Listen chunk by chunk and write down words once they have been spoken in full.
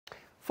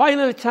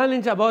Final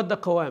challenge about the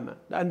qawama.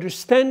 The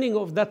understanding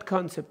of that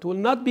concept will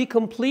not be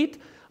complete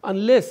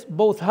unless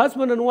both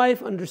husband and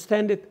wife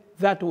understand it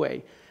that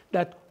way.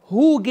 That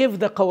who gives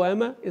the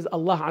qawama is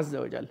Allah Azza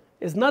wa Jal.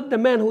 It's not the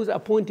man who is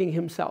appointing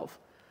himself.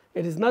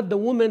 It is not the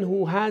woman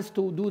who has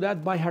to do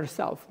that by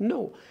herself.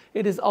 No,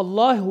 it is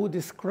Allah who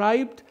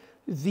described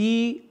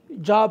the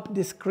job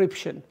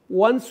description.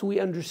 Once we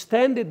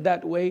understand it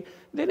that way,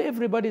 then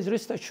everybody is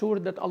rest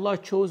assured that Allah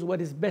chose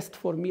what is best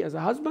for me as a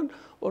husband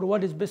or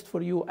what is best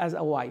for you as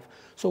a wife.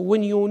 So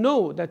when you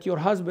know that your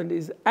husband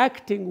is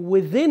acting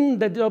within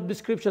the job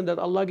description that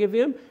Allah gave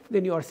him,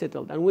 then you are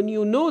settled. And when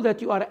you know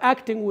that you are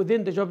acting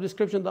within the job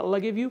description that Allah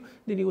gave you,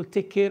 then you will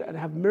take care and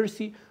have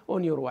mercy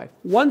on your wife.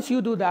 Once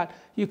you do that,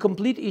 you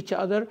complete each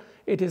other.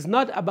 It is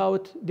not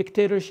about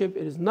dictatorship.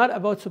 It is not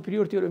about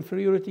superiority or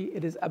inferiority.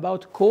 It is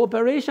about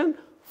cooperation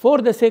for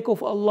the sake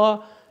of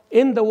Allah,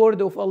 in the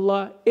word of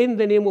Allah, in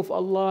the name of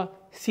Allah,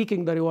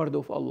 seeking the reward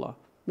of Allah.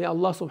 May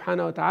Allah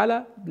subhanahu wa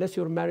ta'ala bless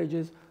your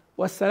marriages.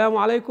 Wassalamu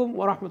alaikum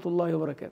wa rahmatullahi wa barakatuh.